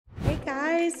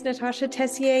guys, Natasha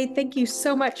Tessier. Thank you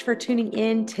so much for tuning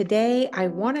in. Today, I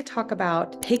want to talk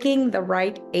about picking the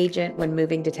right agent when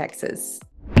moving to Texas.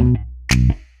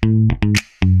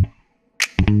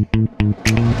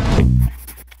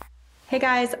 Hey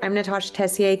guys, I'm Natasha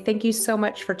Tessier. Thank you so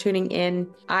much for tuning in.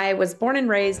 I was born and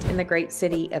raised in the great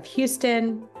city of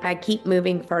Houston. I keep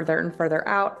moving further and further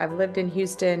out. I've lived in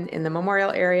Houston in the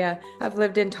Memorial area. I've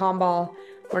lived in Tomball.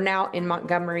 We're now in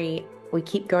Montgomery. We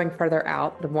keep going further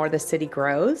out the more the city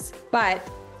grows. But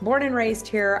born and raised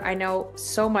here, I know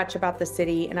so much about the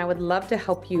city, and I would love to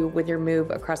help you with your move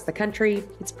across the country.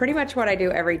 It's pretty much what I do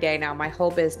every day now. My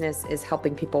whole business is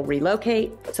helping people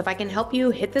relocate. So if I can help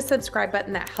you, hit the subscribe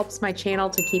button. That helps my channel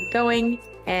to keep going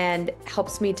and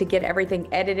helps me to get everything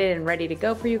edited and ready to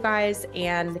go for you guys.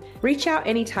 And reach out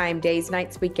anytime, days,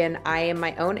 nights, weekend. I am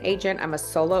my own agent. I'm a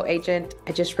solo agent.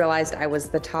 I just realized I was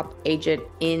the top agent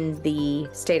in the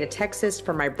state of Texas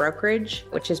for my brokerage,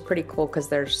 which is pretty cool because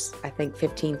there's, I think,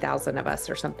 15,000 of us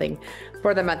or something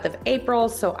for the month of April.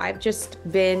 So I've just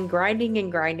been grinding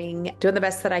and grinding, doing the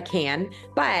best that I can.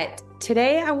 But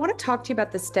today, I want to talk to you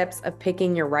about the steps of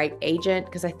picking your right agent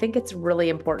because I think it's really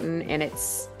important, and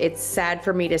it's sad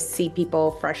for me to see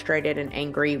people frustrated and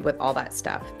angry with all that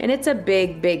stuff. And it's a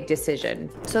big, big decision.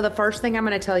 So the first thing I'm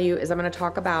going to tell you is I'm going to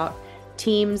talk about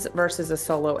teams versus a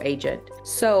solo agent.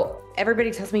 So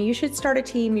everybody tells me you should start a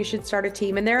team, you should start a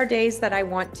team. And there are days that I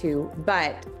want to,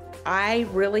 but I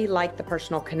really like the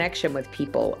personal connection with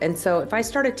people. And so if I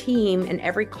start a team and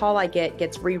every call I get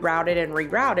gets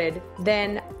rerouted,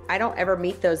 then I don't ever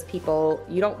meet those people.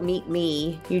 You don't meet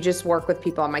me. You just work with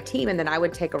people on my team, and then I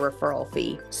would take a referral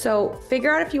fee. So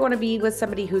figure out if you want to be with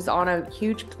somebody who's on a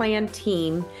huge planned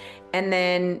team. And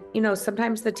then,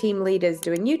 sometimes the team lead is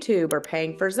doing YouTube or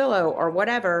paying for Zillow or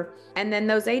whatever. And then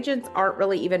those agents aren't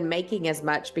really even making as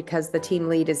much because the team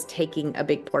lead is taking a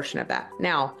big portion of that.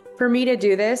 Now, for me to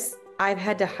do this, I've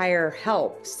had to hire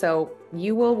help. So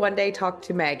you will one day talk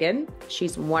to Megan.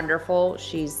 She's wonderful.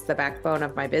 She's the backbone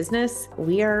of my business.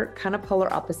 We are kind of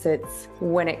polar opposites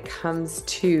when it comes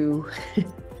to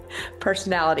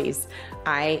personalities.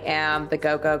 I am the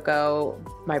go, go, go.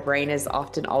 My brain is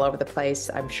often all over the place.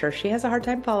 I'm sure she has a hard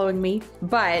time following me,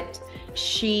 but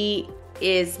she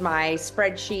is my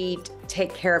spreadsheet,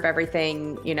 take care of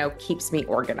everything, keeps me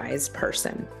organized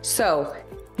person. So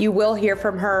you will hear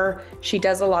from her. She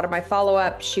does a lot of my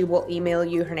follow-up. She will email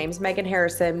you. Her name's Megan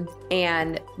Harrison.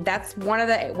 And that's one of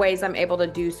the ways I'm able to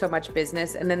do so much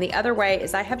business. And then the other way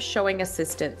is I have showing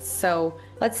assistants. So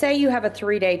let's say you have a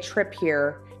 3-day trip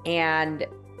here, and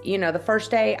the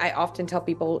first day, I often tell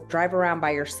people, drive around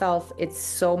by yourself. It's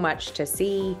so much to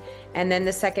see. And then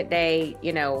the second day,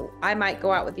 I might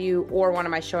go out with you or one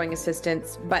of my showing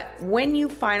assistants. But when you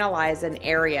finalize an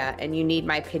area and you need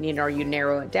my opinion or you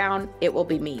narrow it down, it will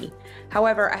be me.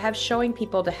 However, I have showing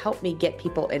people to help me get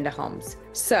people into homes.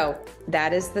 So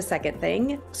that is the second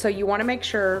thing. So you want to make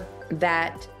sure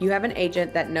that you have an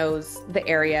agent that knows the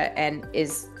area and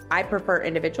I prefer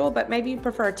individual, but maybe you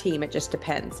prefer a team. It just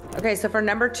depends. Okay, so for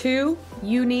number 2,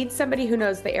 you need somebody who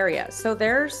knows the area. So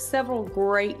there's several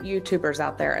great YouTubers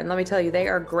out there, and let me tell you, they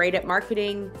are great at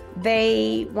marketing.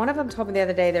 One of them told me the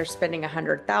other day they're spending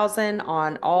 $100,000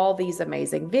 on all these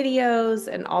amazing videos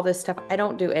and all this stuff. I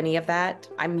don't do any of that.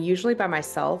 I'm usually by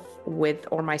myself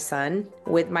or my son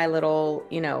with my little,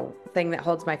 thing that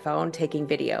holds my phone taking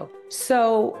video.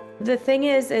 So the thing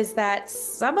is that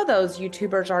some of those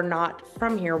YouTubers are not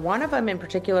from here. One of them in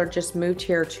particular just moved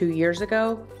here 2 years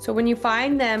ago. So when you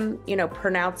find them,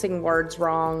 pronouncing words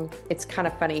wrong, it's kind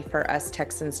of funny for us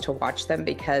Texans to watch them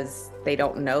because they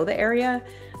don't know the area.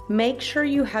 Make sure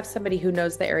you have somebody who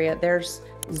knows the area. There's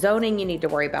zoning you need to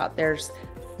worry about. There's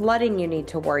flooding you need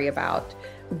to worry about.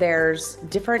 There's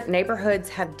different neighborhoods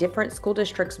have different school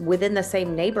districts within the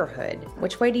same neighborhood.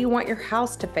 Which way do you want your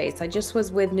house to face? I just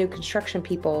was with new construction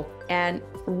people, and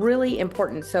really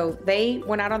important. So they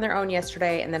went out on their own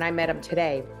yesterday, and then I met them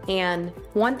today. And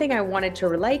one thing I wanted to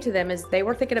relay to them is they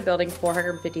were thinking of building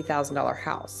 $450,000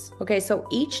 house. Okay, so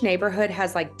each neighborhood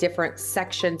has like different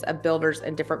sections of builders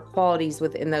and different qualities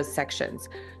within those sections.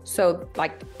 So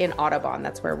like in Audubon,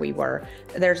 that's where we were.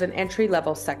 There's an entry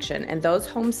level section, and those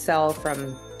homes sell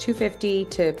from $250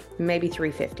 to maybe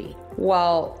 $350.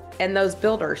 Well, and those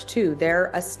builders too,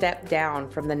 they're a step down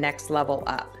from the next level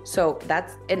up. So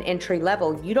that's an entry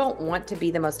level. You don't want to be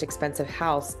the most expensive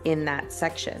house in that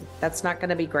section. That's not going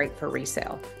to be great for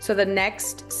resale. So the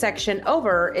next section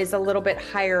over is a little bit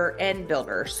higher end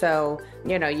builder. So,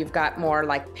 you've got more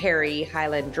like Perry,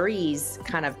 Highland, Drees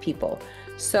kind of people.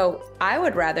 So I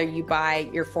would rather you buy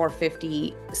your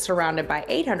 450 surrounded by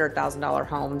 $800,000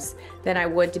 homes than I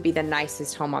would to be the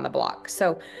nicest home on the block.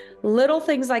 So Little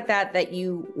things like that that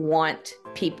you want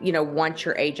people, want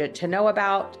your agent to know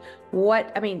about.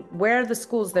 Where are the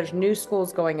schools? There's new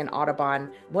schools going in Audubon.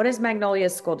 What is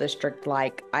Magnolia's school district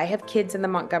like? I have kids in the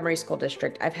Montgomery school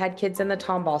district. I've had kids in the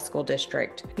Tomball school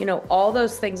district. All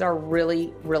those things are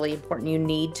really, really important. You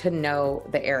need to know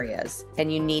the areas,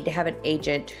 and you need to have an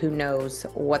agent who knows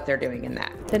what they're doing in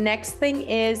that. The next thing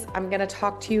is I'm going to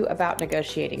talk to you about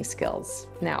negotiating skills.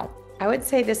 Now, I would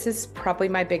say this is probably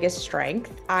my biggest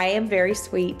strength. I am very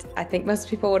sweet. I think most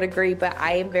people would agree, but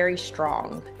I am very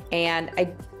strong, and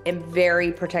I am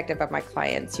very protective of my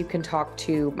clients. You can talk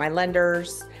to my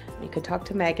lenders, you can talk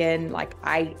to Megan.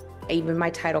 Even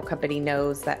my title company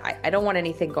knows that I don't want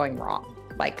anything going wrong.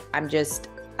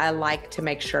 I like to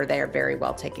make sure they are very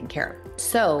well taken care of.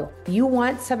 So you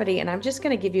want somebody, and I'm just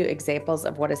going to give you examples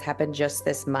of what has happened just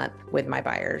this month with my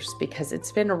buyers, because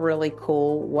it's been really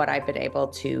cool what I've been able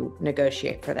to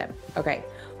negotiate for them. Okay.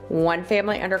 One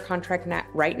family under contract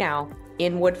right now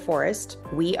in Wood Forest.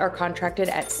 We are contracted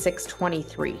at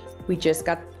 623. We just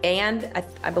got, and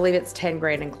I believe it's 10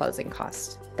 grand in closing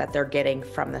costs that they're getting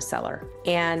from the seller.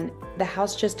 And the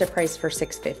house just appraised for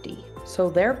 650. So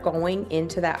they're going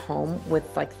into that home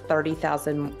with like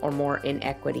 30,000 or more in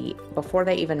equity before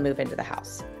they even move into the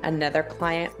house. Another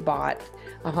client bought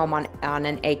a home on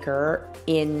an acre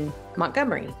in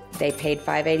Montgomery. They paid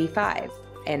 585.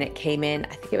 And it came in,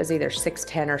 I think it was either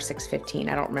 610 or 615.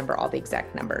 I don't remember all the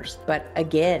exact numbers, but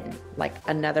again, like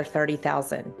another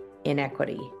 30,000 in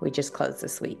equity. We just closed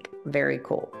this week. Very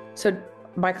cool. So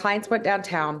my clients went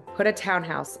downtown, put a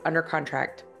townhouse under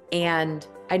contract, and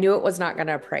I knew it was not going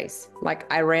to appraise.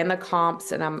 Like, I ran the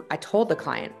comps, and I told the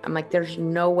client, I'm like, there's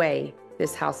no way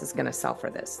this house is going to sell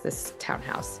for this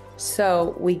townhouse.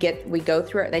 So we go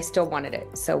through it. They still wanted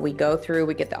it. So we go through,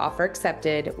 we get the offer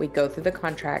accepted. We go through the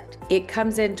contract. It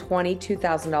comes in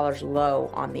 $22,000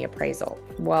 low on the appraisal.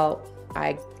 Well,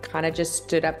 I kind of just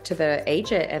stood up to the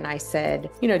agent and I said,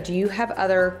 do you have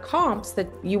other comps that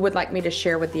you would like me to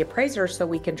share with the appraiser so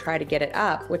we can try to get it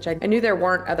up? Which I knew there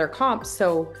weren't other comps.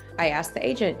 So I asked the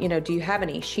agent, do you have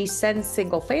any? She sends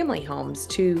single family homes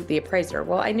to the appraiser.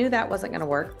 Well, I knew that wasn't going to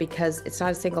work because it's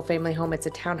not a single family home. It's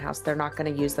a townhouse. They're not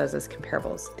going to use those as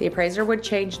comparables. The appraiser would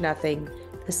change nothing.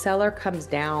 The seller comes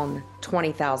down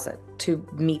 $20,000 to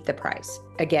meet the price.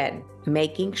 Again,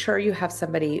 making sure you have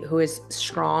somebody who is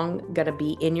strong, going to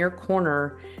be in your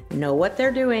corner, know what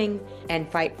they're doing,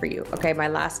 and fight for you. Okay, my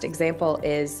last example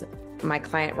is my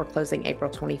client. We're closing April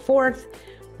 24th.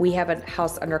 We have a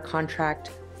house under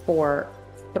contract for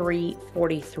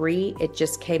 $343. It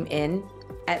just came in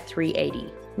at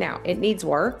 $380. Now, it needs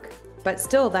work, but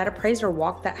still, that appraiser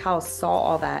walked that house, saw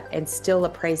all that, and still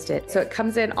appraised it. So it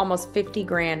comes in almost 50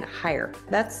 grand higher.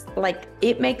 That's like,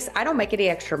 I don't make any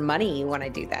extra money when I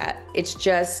do that. It's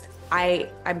just,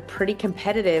 I'm pretty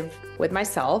competitive with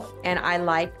myself, and I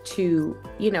like to,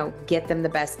 get them the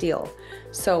best deal.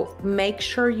 So make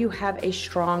sure you have a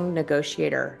strong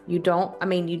negotiator. You don't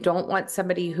want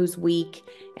somebody who's weak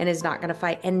and is not going to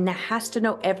fight and has to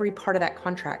know every part of that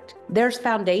contract. There's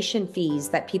foundation fees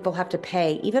that people have to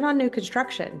pay, even on new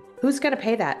construction. Who's going to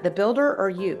pay that? The builder or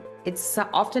you? It's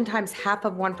oftentimes half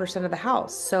of 1% of the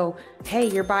house. So, hey,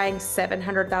 you're buying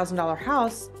 $700,000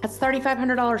 house, that's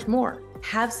 $3,500 more.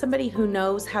 Have somebody who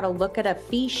knows how to look at a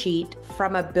fee sheet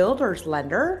from a builder's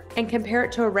lender and compare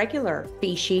it to a regular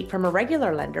fee sheet from a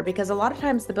regular lender, because a lot of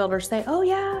times the builders say, oh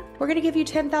yeah, we're going to give you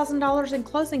 $10,000 in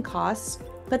closing costs,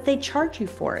 but they charge you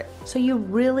for it. So you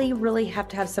really, really have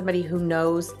to have somebody who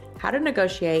knows how to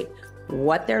negotiate,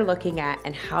 what they're looking at,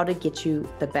 and how to get you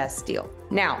the best deal.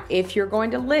 Now, if you're going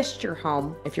to list your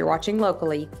home, if you're watching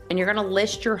locally and you're going to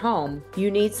list your home, you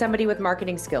need somebody with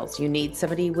marketing skills. You need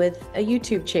somebody with a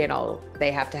YouTube channel.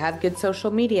 They have to have good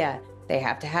social media. They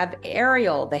have to have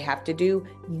aerial. They have to do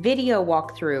video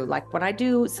walkthrough. Like when I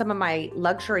do some of my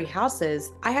luxury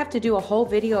houses, I have to do a whole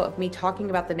video of me talking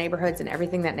about the neighborhoods and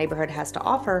everything that neighborhood has to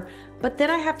offer. But then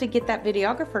I have to get that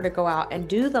videographer to go out and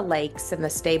do the lakes and the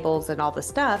stables and all the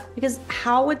stuff, because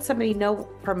how would somebody know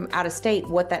from out of state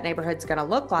what that neighborhood's going to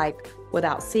look like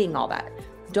without seeing all that?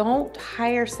 Don't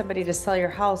hire somebody to sell your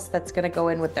house that's going to go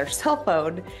in with their cell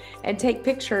phone and take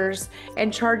pictures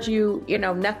and charge you,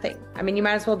 nothing. You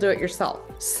might as well do it yourself.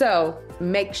 So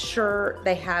make sure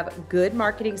they have good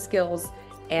marketing skills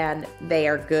and they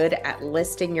are good at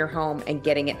listing your home and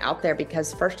getting it out there,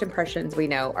 because first impressions, we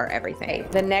know, are everything.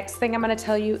 The next thing I'm going to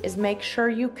tell you is make sure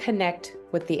you connect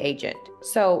with the agent.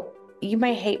 So you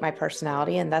may hate my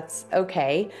personality, and that's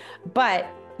okay, but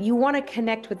you want to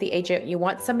connect with the agent. You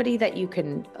want somebody that you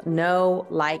can know,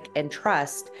 like, and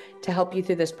trust to help you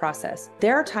through this process.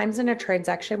 There are times in a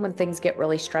transaction when things get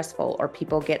really stressful or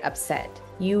people get upset.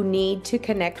 you need to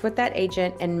connect with that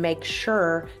agent and make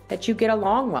sure that you get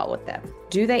along well with them.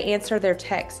 Do they answer their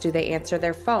text? Do they answer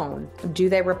their phone? Do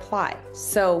they reply?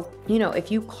 So,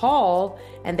 if you call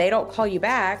and they don't call you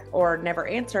back or never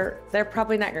answer, they're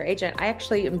probably not your agent. I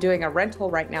actually am doing a rental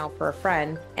right now for a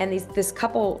friend, and this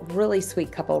couple, really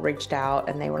sweet couple, reached out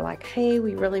and they were like, hey,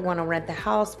 we really want to rent the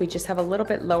house. We just have a little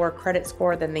bit lower credit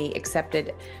score than the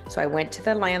accepted. So I went to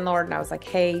the landlord and I was like,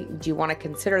 hey, do you want to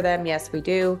consider them? Yes, we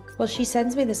do. Well, she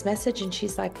sends me this message and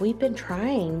she's like, we've been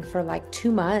trying for like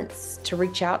 2 months to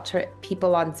reach out to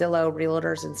people on Zillow,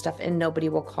 realtors and stuff, and nobody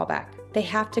will call back. They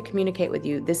have to communicate with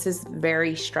you. This is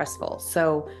very stressful.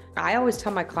 So I always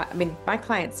tell my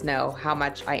clients know how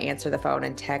much I answer the phone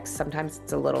and text. Sometimes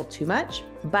it's a little too much,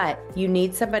 but you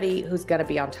need somebody who's going to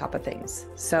be on top of things.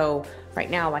 So right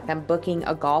now, like, I'm booking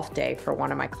a golf day for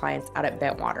one of my clients out at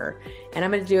Bentwater, and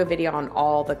I'm going to do a video on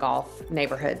all the golf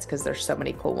neighborhoods because there's so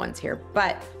many cool ones here.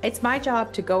 But it's my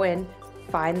job to go in,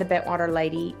 find the Bentwater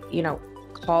lady,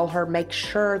 call her, make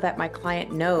sure that my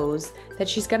client knows that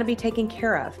she's going to be taken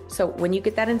care of. So when you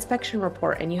get that inspection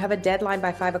report and you have a deadline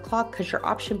by 5 o'clock because your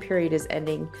option period is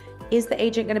ending, is the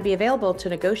agent going to be available to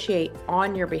negotiate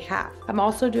on your behalf? I'm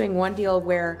also doing one deal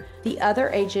where the other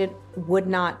agent would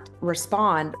not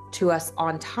respond to us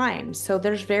on time. So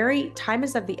time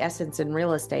is of the essence in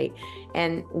real estate.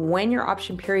 And when your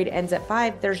option period ends at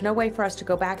 5, there's no way for us to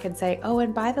go back and say, oh,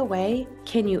 and by the way,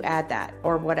 can you add that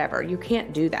or whatever? You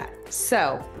can't do that.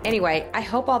 So anyway, I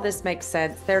hope all this makes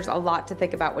sense. There's a lot to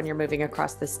think about when you're moving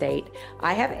across the state.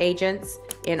 I have agents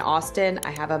in Austin.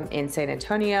 I have them in San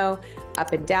Antonio,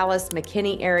 up in Dallas,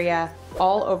 McKinney area,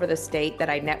 all over the state that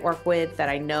I network with that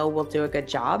I know will do a good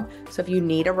job. So if you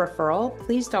need a referral,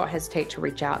 please don't hesitate to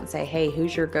reach out and say, hey,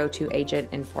 who's your go-to agent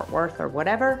in Fort Worth or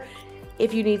whatever.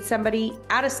 If you need somebody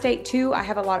out of state too, we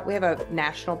have a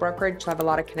national brokerage, so I have a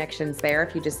lot of connections there.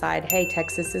 If you decide, hey,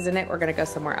 Texas isn't it, we're gonna go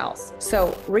somewhere else.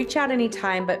 So reach out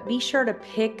anytime, but be sure to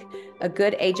pick a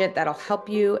good agent that'll help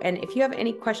you. And if you have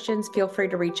any questions, feel free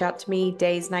to reach out to me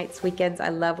days, nights, weekends. I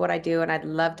love what I do and I'd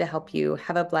love to help you.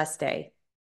 Have a blessed day.